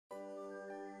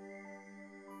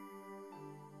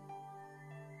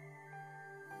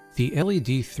The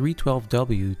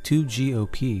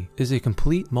LED-312W-2GOP is a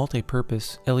complete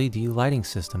multi-purpose LED lighting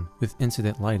system with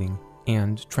incident lighting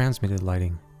and transmitted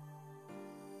lighting.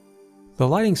 The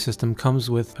lighting system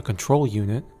comes with a control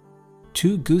unit,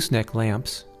 2 gooseneck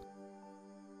lamps,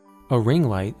 a ring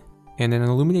light, and an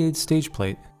illuminated stage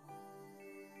plate.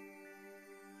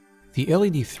 The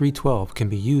LED-312 can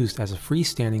be used as a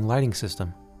freestanding lighting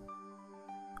system,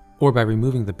 or by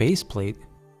removing the base plate,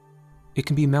 it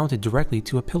can be mounted directly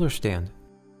to a pillar stand.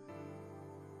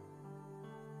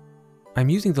 I'm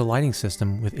using the lighting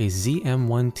system with a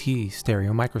ZM1T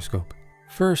stereomicroscope.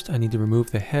 First, I need to remove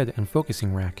the head and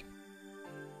focusing rack.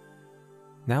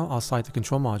 Now I'll slide the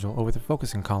control module over the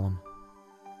focusing column.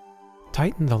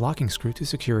 Tighten the locking screw to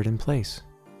secure it in place.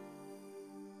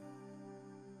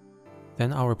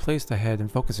 Then I'll replace the head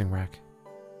and focusing rack.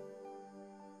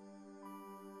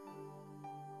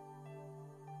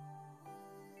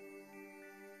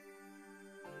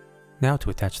 Now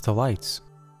to attach the lights.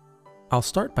 I'll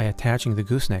start by attaching the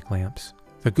gooseneck lamps.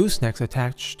 The goosenecks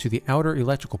attach to the outer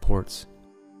electrical ports.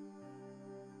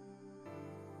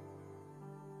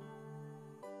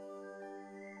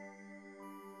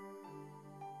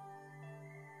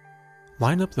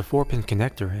 Line up the 4-pin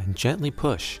connector and gently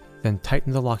push, then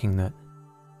tighten the locking nut.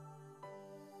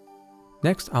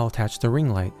 Next, I'll attach the ring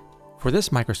light. For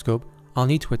this microscope, I'll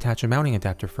need to attach a mounting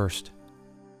adapter first.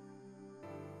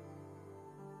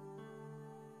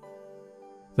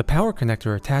 The power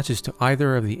connector attaches to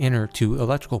either of the inner 2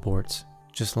 electrical ports.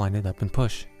 Just line it up and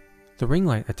push. The ring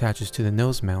light attaches to the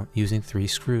nose mount using 3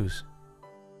 screws.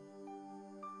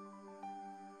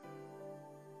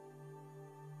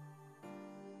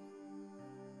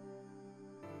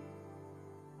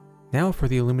 Now for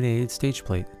the illuminated stage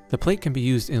plate. The plate can be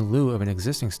used in lieu of an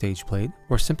existing stage plate,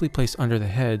 or simply placed under the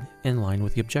head in line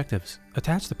with the objectives.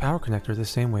 Attach the power connector the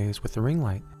same way as with the ring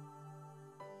light.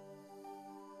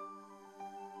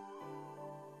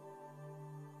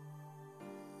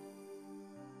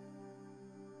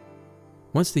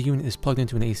 Once the unit is plugged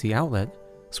into an AC outlet,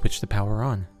 switch the power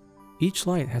on. Each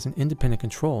light has an independent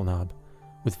control knob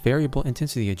with variable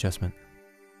intensity adjustment.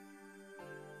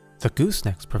 The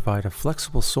goosenecks provide a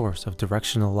flexible source of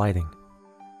directional lighting.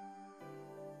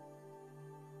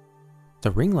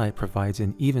 The ring light provides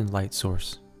an even light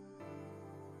source.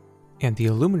 And the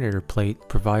illuminator plate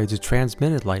provides a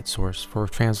transmitted light source for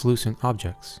translucent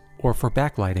objects, or for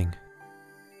backlighting.